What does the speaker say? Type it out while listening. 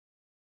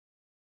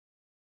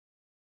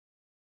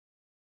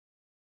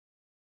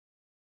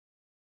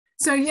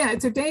So yeah,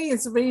 today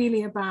is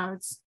really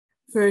about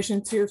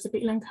version 2 of the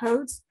Peatland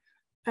Code.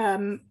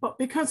 But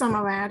because I'm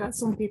aware that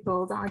some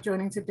people that are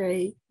joining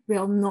today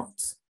will not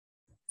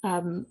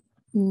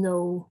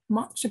know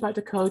much about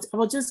the code, I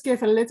will just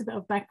give a little bit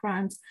of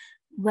background.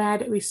 Where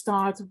did we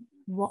start?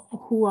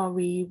 Who are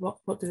we?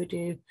 What do we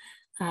do?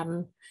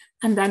 And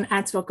then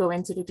Ed will go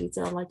into the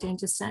detail, like Jane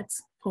just said,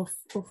 of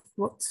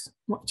what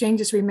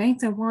changes we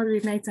made and why we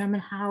made them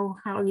and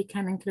how you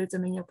can include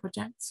them in your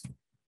projects.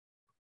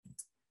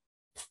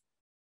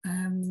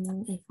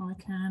 If I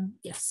can,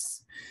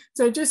 yes.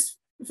 So just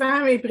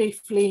very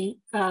briefly,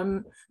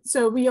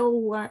 so we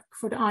all work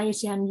for the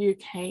IUCN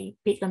UK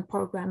Peatland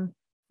Programme.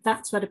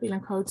 That's where the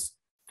Peatland Code,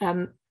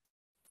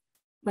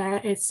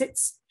 where it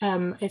sits.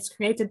 It's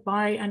created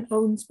by and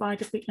owned by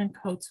the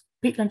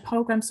Peatland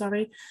Programme,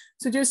 sorry.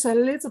 So just a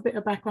little bit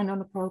of background on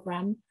the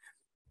programme.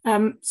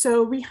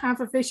 So we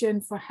have a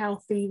vision for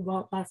healthy,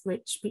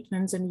 wildlife-rich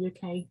peatlands in the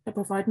UK that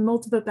provide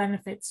multiple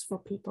benefits for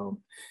people.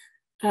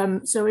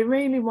 So we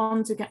really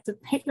want to get the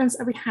peatlands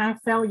that we have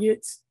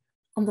valued,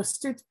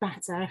 understood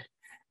better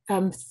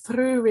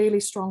through really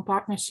strong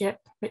partnership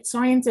with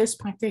scientists,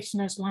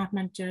 practitioners, lab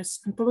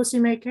managers, and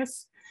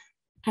policymakers,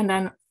 and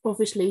then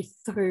obviously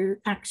through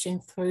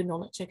action, through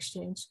knowledge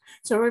exchange.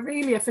 So we're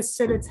really a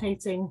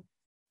facilitating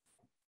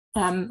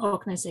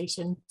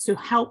organization to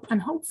help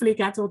and hopefully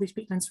get all these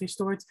peatlands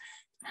restored,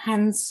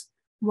 hence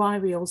why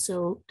we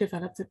also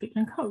developed the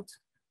Peatland Code.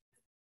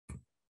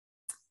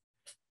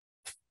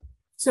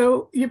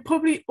 So you're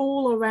probably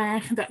all aware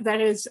that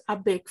there is a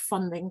big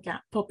funding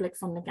gap, public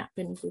funding gap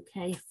in the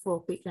UK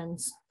for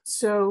peatlands.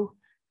 So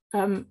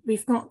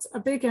we've got a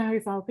big area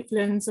of our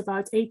peatlands,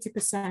 about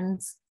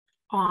 80%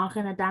 are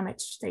in a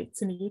damaged state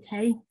in the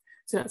UK.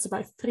 So that's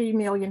about 3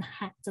 million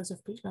hectares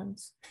of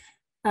peatlands.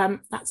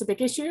 That's a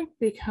big issue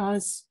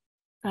because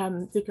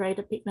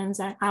degraded peatlands,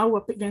 our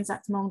peatlands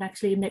at the moment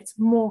actually emit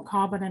more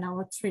carbon than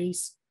our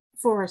trees,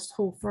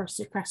 whole forest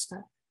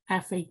sequester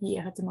every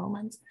year at the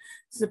moment.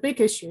 It's a big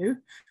issue,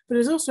 but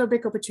there's also a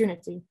big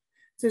opportunity.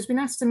 So it's been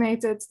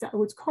estimated that it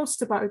would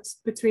cost about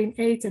between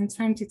 8 and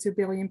 22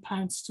 billion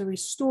pounds to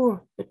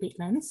restore the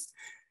peatlands,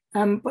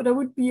 but there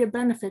would be a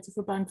benefit of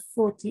about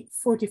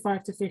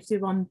 45 to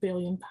 51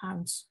 billion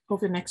pounds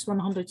over the next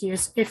 100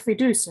 years if we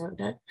do so.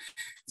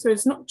 So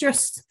it's not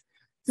just,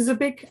 there's a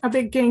big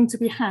gain to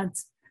be had,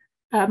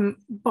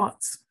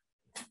 but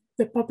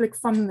the public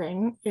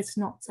funding is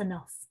not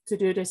enough to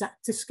do this at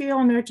the scale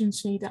and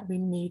urgency that we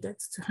need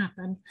it to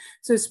happen.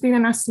 So it's been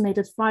an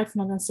estimated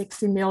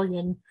 560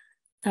 million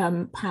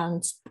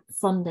pounds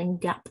funding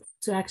gap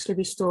to actually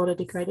restore the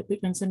degraded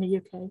peatlands in the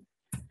UK.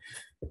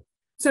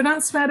 So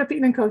that's where the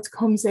Peatland Code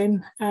comes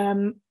in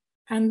and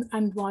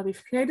why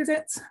we've created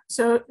it.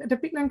 So the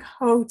Peatland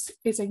Code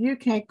is a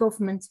UK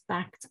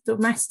government-backed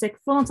domestic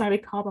voluntary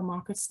carbon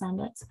market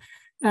standard.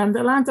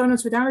 The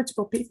landowners with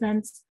eligible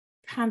peatlands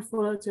can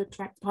follow to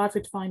attract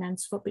private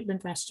finance for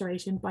peatland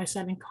restoration by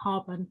selling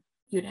carbon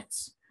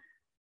units.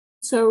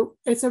 So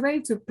it's a way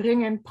to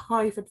bring in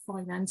private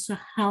finance to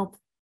help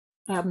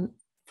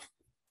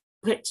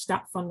bridge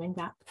that funding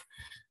gap.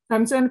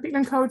 So in the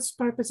Peatland Code's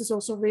purpose is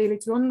also really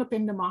to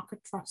underpin the market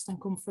trust and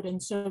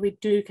confidence, so we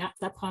do get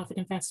that private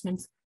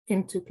investment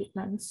into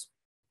peatlands.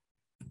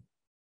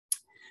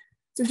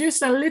 So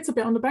just a little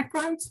bit on the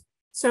background.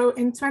 So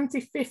in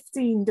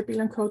 2015, the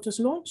Peatland Code was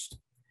launched.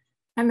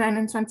 And then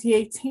in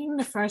 2018,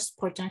 the first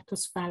project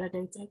was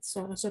validated.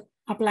 So it's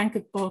a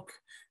blanket book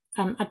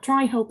at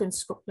Dry Hope in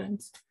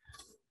Scotland.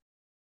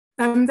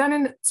 Then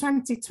in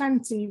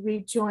 2020, we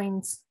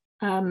joined,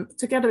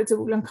 together with the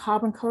Woodland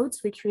Carbon Code,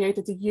 we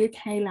created the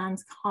UK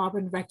Land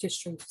Carbon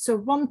Registry. So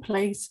one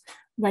place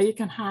where you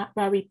can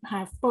where we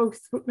have both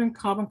Woodland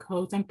Carbon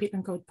Code and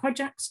Peatland Code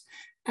projects,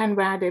 and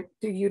where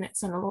the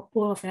units and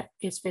all of it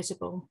is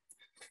visible.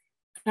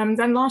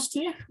 Then last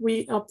year,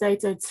 we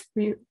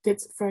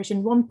did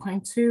version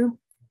 1.2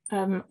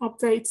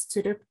 updates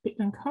to the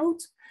Peatland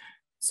Code.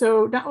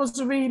 So that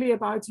was really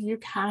about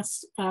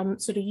UCAS,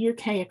 so the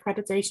UK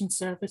accreditation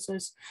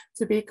services,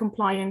 to be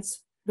compliant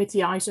with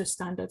the ISO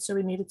standard. So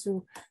we needed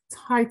to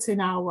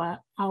tighten our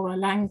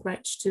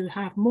language to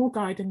have more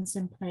guidance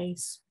in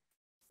place.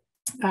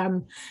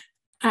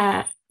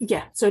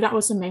 Yeah, so that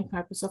was the main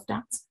purpose of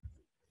that.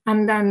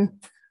 And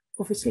then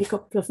obviously a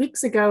couple of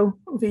weeks ago,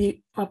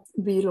 we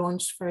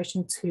launched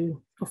version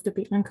 2 of the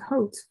Peatland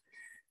Code.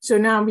 So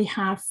now we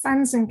have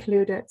fans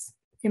included,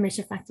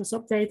 emission factors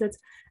updated,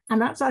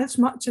 and that's as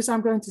much as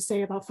I'm going to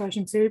say about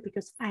version 2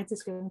 because Ed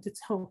is going to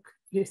talk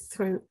you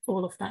through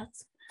all of that.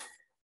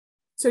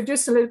 So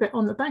just a little bit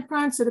on the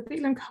background. So the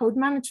Peatland Code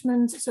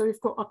management, so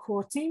we've got a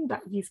core team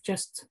that we've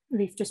just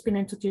been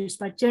introduced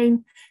by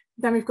Jane.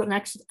 Then we've got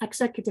an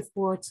executive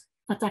board,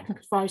 a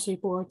technical advisory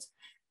board,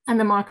 and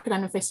the Market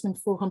and Investment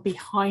Forum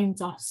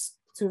behind us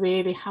to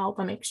really help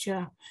and make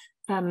sure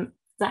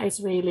that is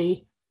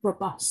really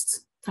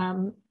robust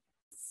from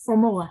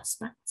all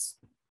aspects.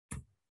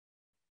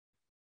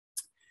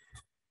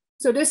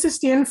 So this is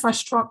the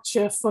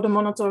infrastructure for the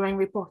monitoring,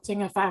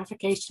 reporting and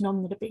verification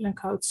under the Peatland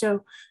Code.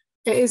 So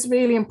it is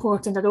really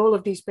important that all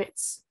of these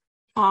bits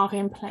are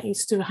in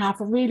place to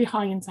have a really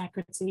high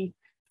integrity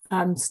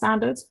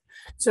standard.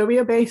 So we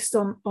are based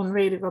on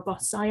really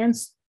robust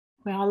science.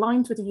 We are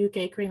aligned with the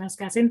UK Greenhouse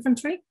Gas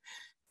Inventory,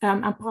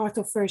 and part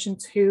of version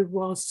 2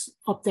 was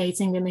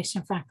updating the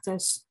emission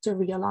factors to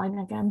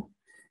realign again.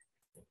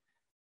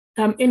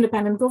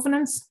 Independent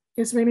governance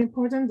is really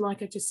important.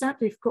 Like I just said,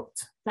 we've got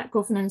that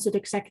governance with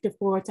executive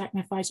board,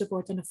 technical advisory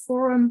board, and a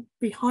forum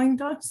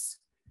behind us.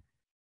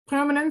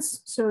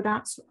 Permanence, so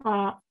that's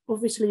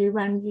obviously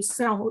when you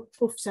sell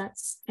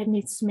offsets, it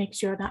needs to make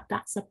sure that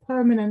that's a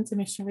permanent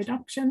emission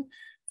reduction.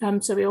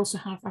 So we also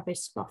have a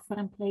risk buffer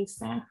in place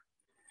there.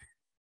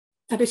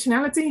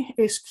 Additionality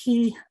is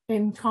key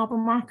in carbon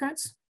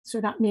markets. So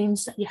that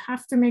means that you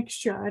have to make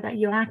sure that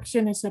your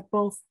action is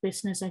above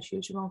business as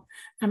usual.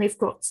 And we've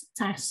got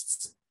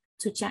tests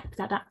to check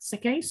that that's the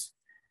case.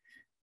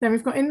 Then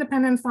we've got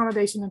independent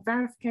validation and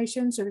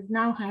verification. So we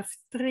now have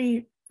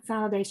 3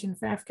 validation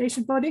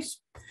verification bodies,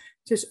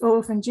 just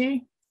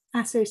OFNG,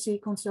 SAC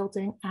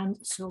Consulting, and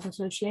Soil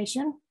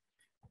Association.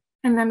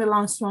 And then the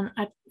last one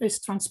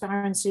is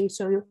transparency.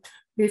 So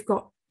we've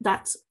got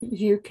that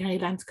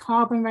UK Land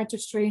Carbon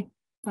Registry,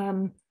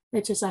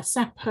 which is a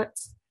separate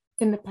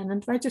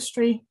independent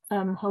registry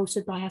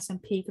hosted by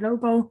S&P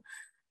Global,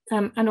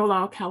 and all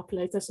our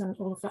calculators and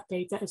all of that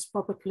data is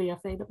publicly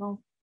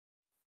available.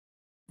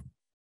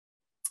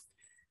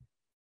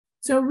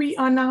 So we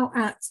are now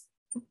at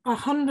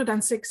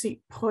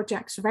 160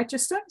 projects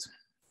registered,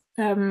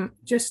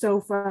 just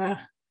over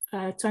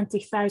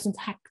 20,000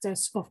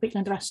 hectares of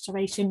peatland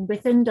restoration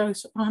within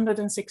those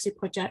 160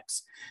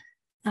 projects,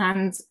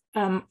 and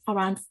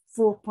around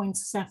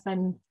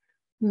 4.7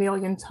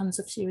 million tons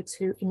of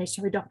CO2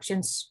 emission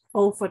reductions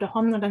over the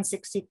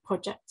 160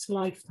 projects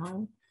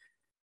lifetime.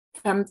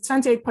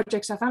 28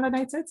 projects are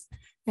validated.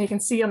 And you can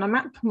see on the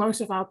map, most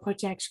of our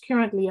projects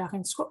currently are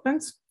in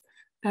Scotland.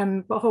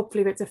 But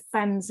hopefully with the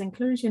FENS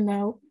inclusion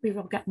now, we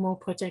will get more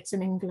projects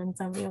in England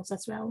and Wales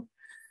as well.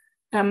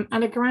 And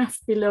the graph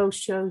below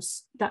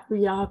shows that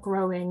we are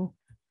growing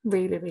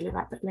really, really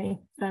rapidly.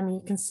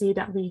 You can see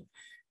that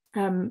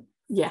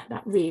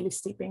that really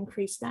steep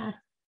increase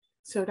there.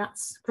 So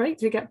that's great,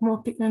 we get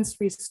more peatlands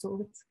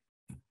restored.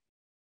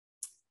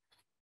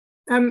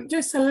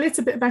 Just a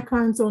little bit of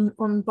background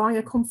on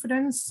buyer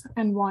confidence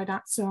and why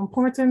that's so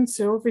important.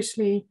 So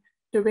obviously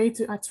the way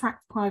to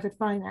attract private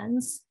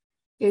finance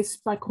is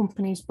by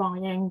companies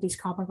buying these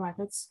carbon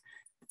credits.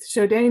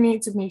 So they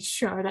need to make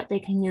sure that they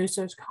can use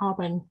those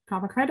carbon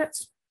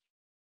credits,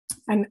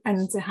 and they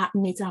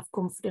need to have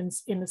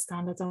confidence in the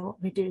standards and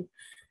what we do.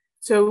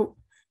 So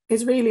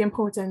it's really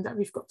important that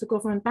we've got the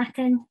government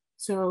backing.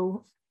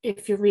 So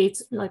if you read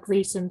like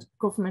recent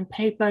government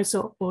papers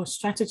or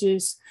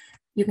strategies,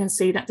 you can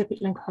see that the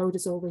Peatland Code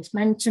is always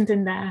mentioned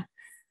in there.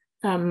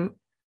 And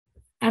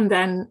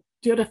then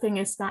the other thing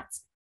is that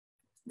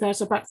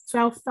there's about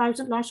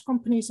 12,000 large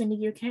companies in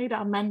the UK that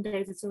are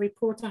mandated to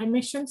report their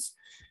emissions.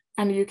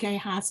 And the UK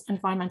has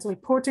environmental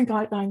reporting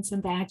guidelines,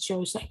 and that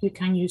shows that you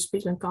can use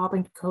Peatland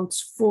carbon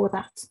codes for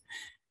that.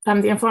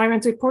 The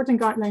environmental reporting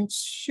guidelines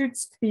should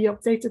be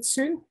updated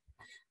soon.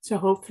 So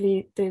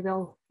hopefully they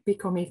will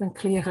become even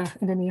clearer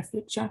in the near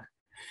future.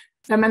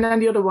 And then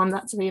the other one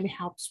that really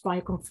helps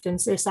buyer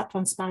confidence is that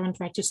transparent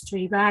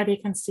registry where they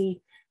can see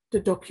the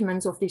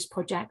documents of these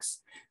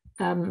projects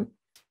and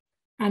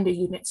the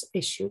units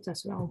issued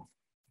as well.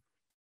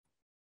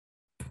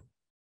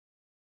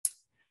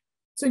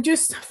 So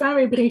just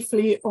very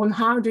briefly on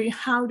how do you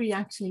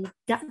actually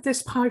get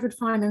this private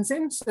finance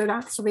in? So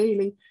that's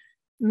really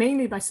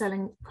mainly by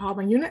selling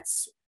carbon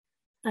units.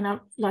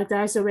 And like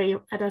there's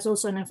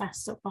also an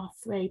investor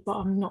pathway, but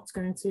I'm not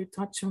going to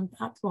touch on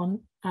that one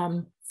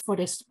for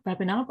this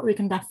webinar, but we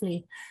can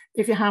definitely,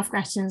 if you have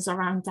questions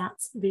around that,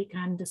 we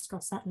can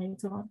discuss that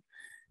later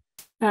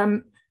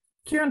on.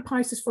 Current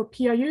prices for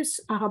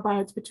PRUs are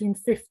about between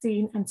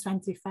 15 and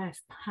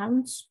 25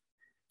 pounds.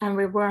 And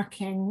we're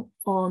working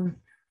on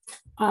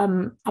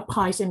a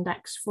price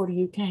index for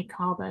the UK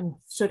carbon.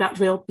 So that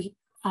will be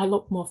a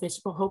lot more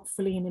visible,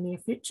 hopefully in the near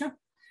future.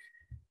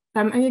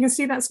 And you can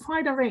see that's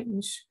quite a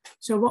range.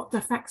 So what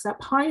affects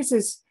that price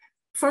is,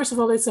 first of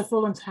all, it's a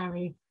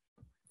voluntary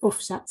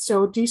offset.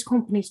 So these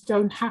companies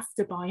don't have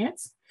to buy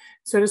it.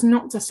 So there's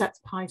not a set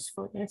price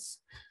for this.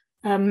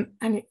 And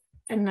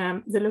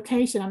the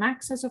location and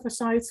access of a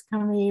site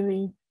can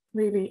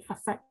really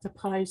affect the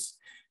price,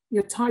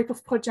 your type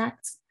of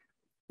project,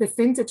 the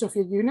vintage of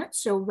your unit.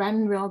 So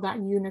when will that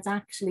unit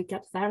actually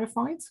get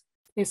verified?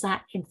 Is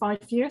that in 5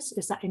 years?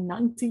 Is that in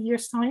 90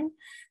 years' time?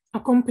 A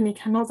company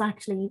cannot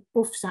actually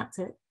offset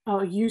it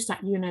or use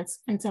that unit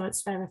until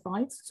it's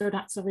verified. So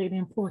that's a really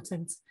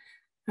important,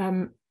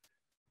 something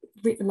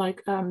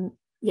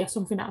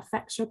that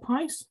affects your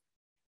price.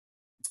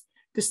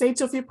 The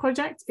state of your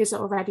project, is it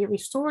already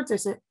restored?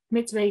 Is it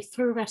midway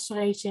through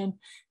restoration?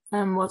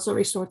 Was it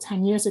restored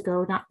 10 years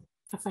ago? That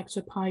affects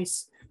your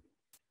price.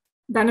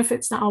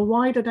 Benefits that are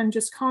wider than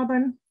just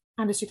carbon,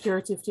 and the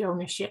security of the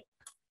ownership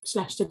 /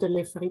 the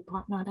delivery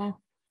partner there.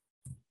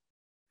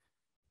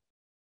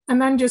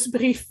 And then just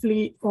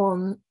briefly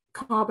on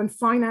carbon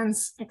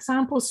finance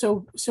examples.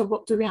 So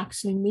what do we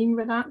actually mean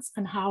with that?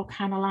 And how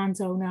can a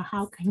landowner,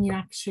 how can you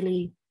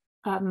actually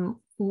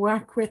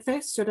work with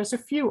this? So there's a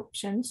few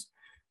options.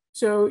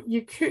 So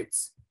you could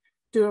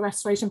do a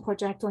restoration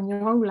project on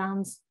your own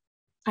land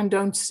and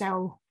don't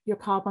sell your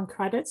carbon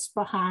credits,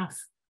 but have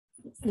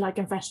like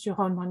invest your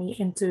own money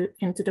into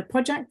the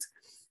project.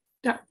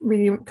 That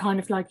really kind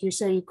of like you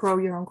say, grow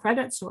your own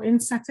credits or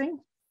insetting.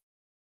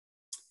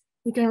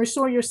 You can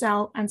restore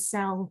yourself and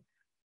sell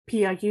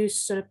PRUs,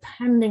 so the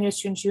pending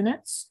issuance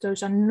units.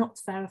 Those are not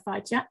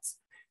verified yet.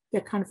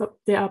 They're kind of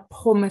they are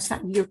promised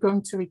that you're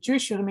going to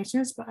reduce your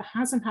emissions, but it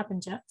hasn't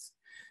happened yet.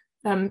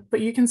 But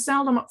you can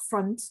sell them up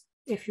front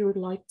if you would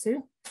like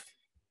to.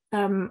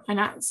 And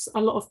that's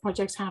a lot of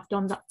projects have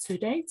done that to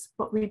date,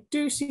 but we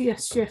do see a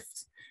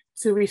shift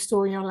to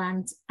restore your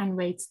land and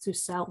wait to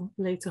sell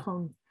later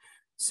on.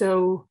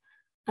 So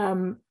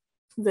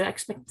the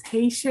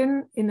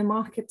expectation in the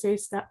market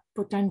is that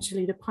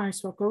potentially the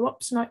price will go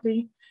up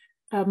slightly,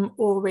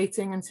 or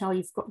waiting until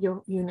you've got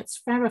your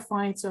units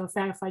verified. So a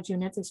verified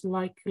unit is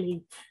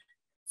likely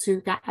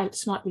to get a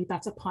slightly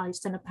better price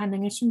than a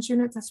pending issuance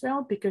unit as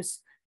well,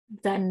 because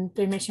then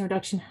the emission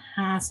reduction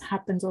has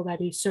happened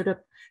already. So the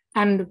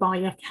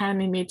buyer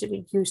can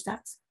immediately use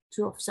that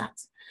to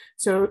offset.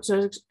 So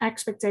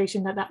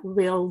expectation that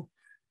will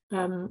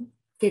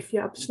give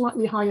you a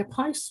slightly higher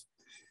price.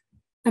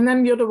 And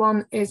then the other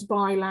one is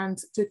buy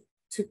land to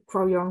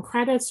grow your own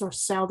credits or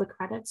sell the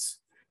credits.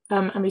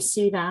 And we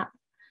see that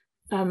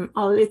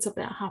a little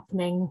bit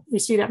happening. We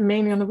see that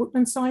mainly on the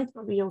woodland side,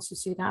 but we also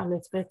see that a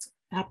little bit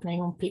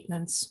happening on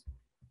peatlands.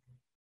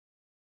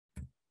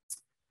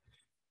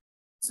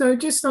 So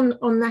just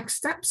on next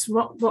steps,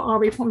 what are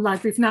we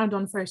like? We've now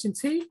done version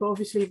 2, but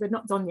obviously we're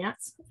not done yet.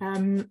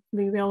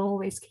 We will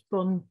always keep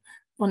on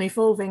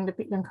evolving the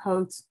Peatland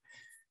Code.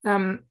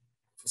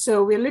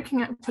 So we're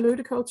looking at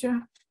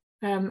polluter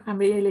and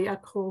really a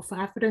call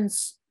for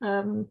evidence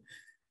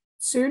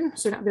soon.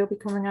 So that will be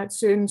coming out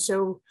soon.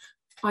 So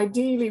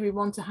ideally, we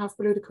want to have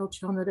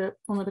polluter under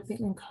the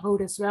Peatland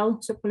Code as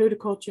well. So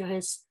polluter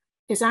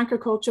is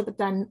agriculture, but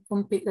then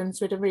on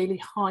peatlands with a really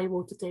high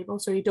water table.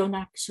 So you don't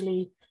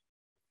actually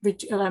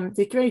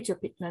degrade your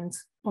peatland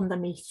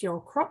underneath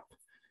your crop.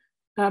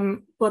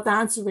 But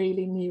that's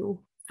really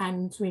new,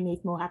 and we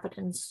need more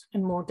evidence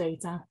and more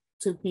data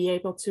to be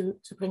able to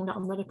bring that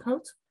under the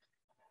code.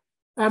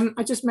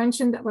 I just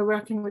mentioned that we're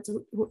working with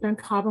the Woodland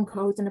Carbon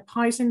Code and the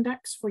price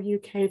index for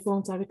UK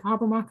voluntary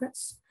carbon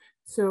markets.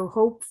 So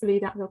hopefully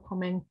that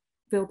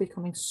will be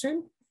coming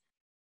soon.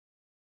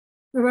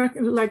 We're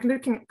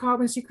looking at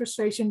carbon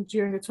sequestration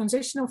during the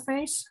transitional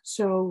phase.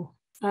 So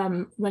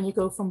when you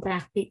go from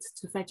bare peat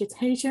to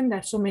vegetation,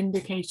 there's some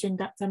indication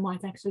that there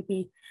might actually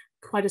be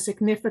quite a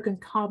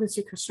significant carbon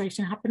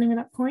sequestration happening at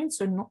that point.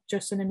 So not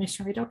just an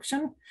emission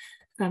reduction.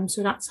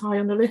 So that's high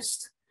on the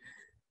list.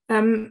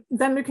 Then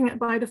looking at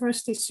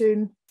biodiversity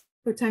soon,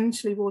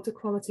 potentially water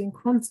quality and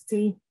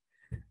quantity.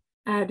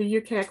 The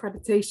UK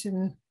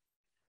accreditation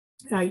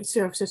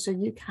services, so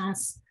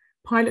UCAS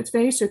pilot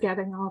phase, so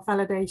getting our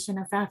validation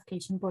and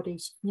verification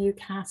bodies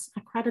UCAS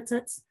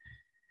accredited.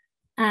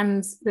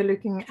 And we're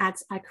looking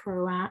at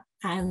ACROA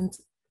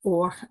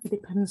or it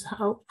depends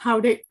how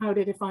they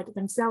divide it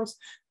themselves,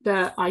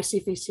 the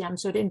ICVCM,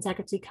 so the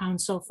Integrity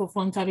Council for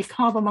Voluntary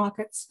Carbon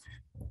Markets.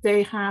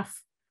 They have,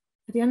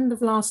 at the end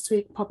of last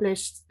week,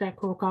 published their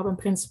core carbon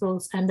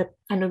principles and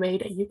the way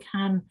that you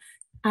can,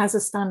 as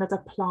a standard,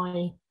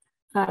 apply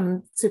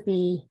to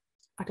be,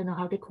 I don't know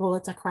how they call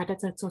it,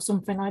 accredited or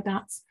something like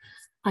that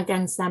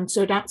against them.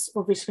 So that's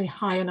obviously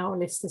high on our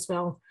list as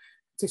well,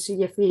 to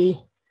see if we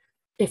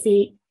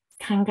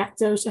can get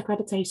those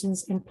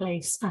accreditations in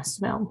place as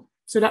well.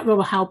 So that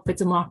will help with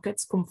the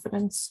market's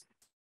confidence.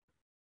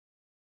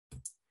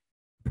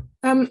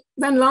 Then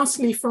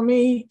lastly for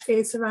me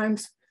is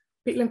around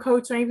Peatland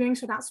Code training.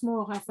 So that's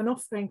more of an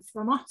offering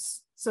from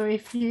us. So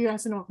if you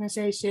as an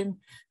organization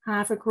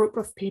have a group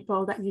of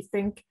people that you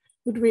think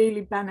would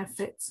really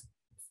benefit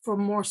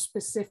from more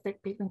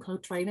specific Peatland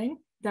Code training,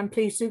 then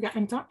please do get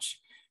in touch.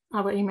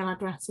 Our email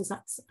address is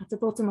at the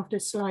bottom of the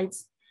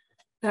slides.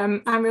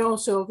 And we're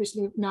also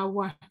obviously now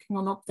working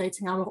on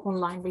updating our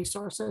online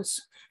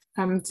resources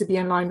to be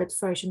in line with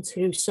version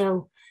 2.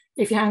 So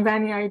if you have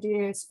any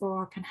ideas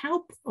or can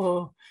help,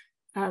 or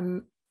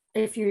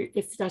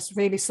if there's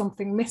really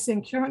something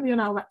missing currently on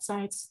our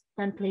websites,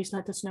 then please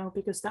let us know,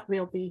 because that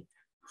will be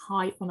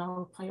high on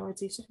our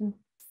priorities soon.